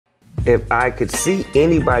If I could see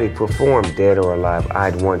anybody perform dead or alive,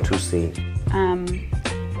 I'd want to see.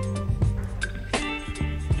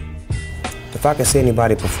 If I could see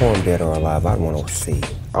anybody perform dead or alive, I'd want to see.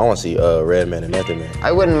 I want to see Redman and Method Man.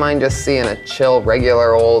 I wouldn't mind just seeing a chill,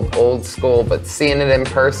 regular old school, but seeing it in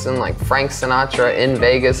person, like Frank Sinatra in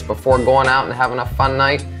Vegas before going out and having a fun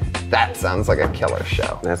night, that sounds like a killer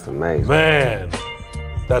show. That's amazing. Man,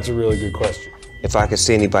 that's a really good question. If I could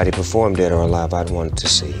see anybody perform dead or alive, I'd want to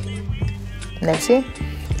see. Nipsey?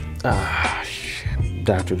 Ah, shit.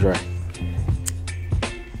 Dr. Dre.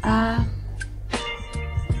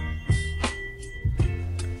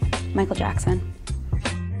 Michael Jackson.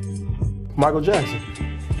 Michael Jackson.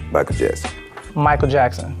 Michael Jackson. Michael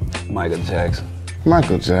Jackson. Michael Jackson.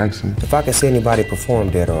 Michael Jackson. If I could see anybody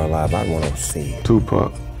perform dead or alive, I'd want to see.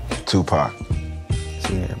 Tupac. Tupac.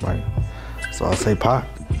 See everybody. So I'll say Pac.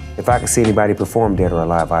 If I could see anybody perform dead or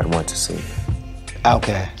alive, I'd want to see.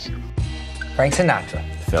 Outkast. Frank Sinatra.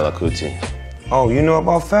 Fela Kuti. Oh, you know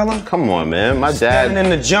about Fela? Come on, man. My dad. Standing in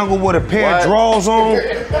the jungle with a pair of drawers on,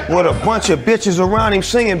 with a bunch of bitches around him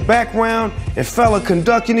singing background, and Fela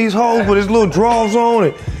conducting these hoes with his little drawers on.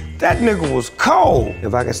 And that nigga was cold.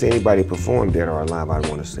 If I could see anybody perform dead or alive, I'd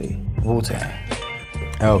want to see. Wu-Tang.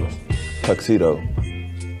 Elvis. Tuxedo.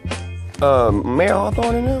 Mayor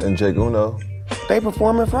Hawthorne and them? And Jake Uno. They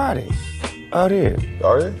performing Friday. Out here.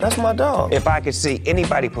 Are they? That's my dog. If I could see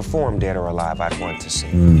anybody perform dead or alive, I'd want to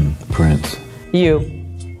see. Prince. You.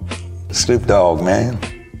 Snoop Dogg, man.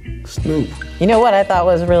 Snoop. You know what I thought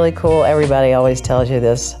was really cool? Everybody always tells you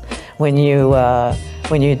this when you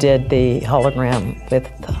did the hologram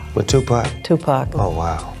With Tupac? Tupac. Oh,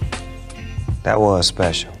 wow. That was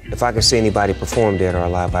special. If I could see anybody perform dead or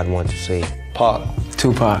alive, I'd want to see. Pac.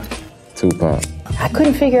 Tupac. Tupac. I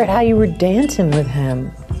couldn't figure out how you were dancing with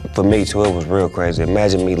him. For me, too, it was real crazy.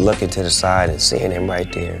 Imagine me looking to the side and seeing him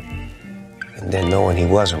right there. And then knowing he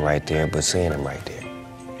wasn't right there, but seeing him right there.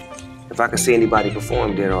 If I could see anybody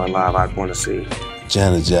perform dead or alive, I'd want to see.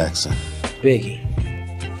 Janet Jackson. Biggie.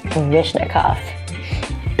 Vishnikov.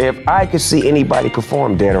 If I could see anybody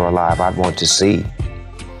perform dead or alive, I'd want to see.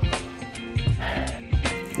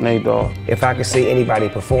 Nate Dogg. If I could see anybody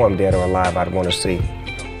perform dead or alive, I'd want to see.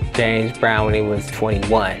 James Brown when he was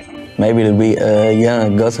 21. Maybe to be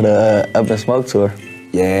young, go to the Up in Smoke tour.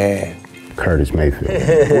 Yeah. Curtis Mayfield.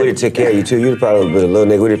 We'd have took care of you, too. You'd probably been a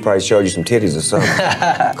little nigga. We'd have probably showed you some titties or something.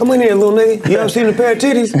 Come in here, little nigga. You ever seen a pair of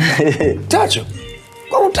titties? Touch them.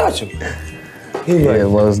 Go on, touch them. He like, Yeah,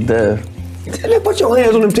 most deaf. Put your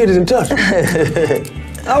hands on them titties and touch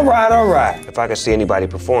them. All right, all right. If I could see anybody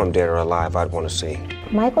perform dead or alive, I'd want to see.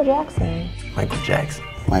 Michael Jackson. Michael Jackson.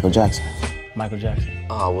 Michael Jackson. Michael Jackson.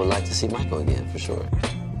 Oh, I would like to see Michael again, for sure.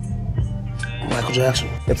 Michael Jackson.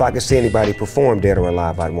 If I could see anybody perform dead or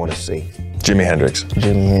alive, I'd want to see. Jimi Hendrix.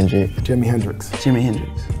 Jimi Hendrix. Jimi Hendrix. Jimi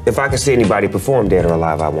Hendrix. If I could see anybody perform dead or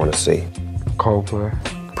alive, I'd want to see. Coldplay.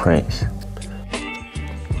 Prince.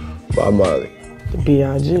 Bob Marley.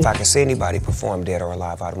 B.I.G. If I could see anybody perform dead or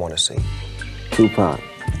alive, I'd want to see. Tupac.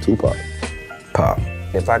 Tupac. Pop.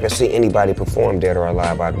 If I could see anybody perform dead or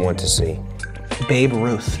alive, I'd want to see. Babe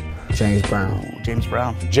Ruth. James Brown. James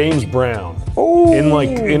Brown. James Brown. Ooh.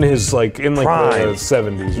 In his Prime. the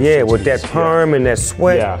 70s. Or Yeah, 60s. with that perm and that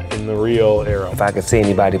sweat. Yeah, in the real era. If I could see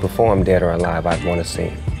anybody perform dead or alive, I'd want to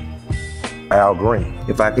see. Al Green.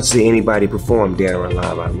 If I could see anybody perform dead or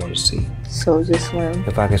alive, I'd want to see. Soulja Slim.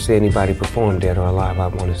 If I could see anybody perform dead or alive,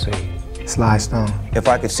 I'd want to see. Sly Stone. If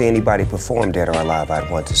I could see anybody perform dead or alive, I'd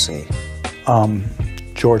want to see.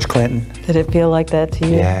 George Clinton. Did it feel like that to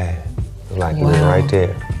you? Yeah, it was like he was right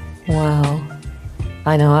there. Wow.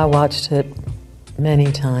 I know, I watched it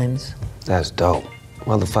many times. That's dope.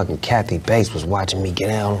 Motherfucking Kathy Bates was watching me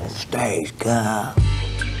get out on stage, God.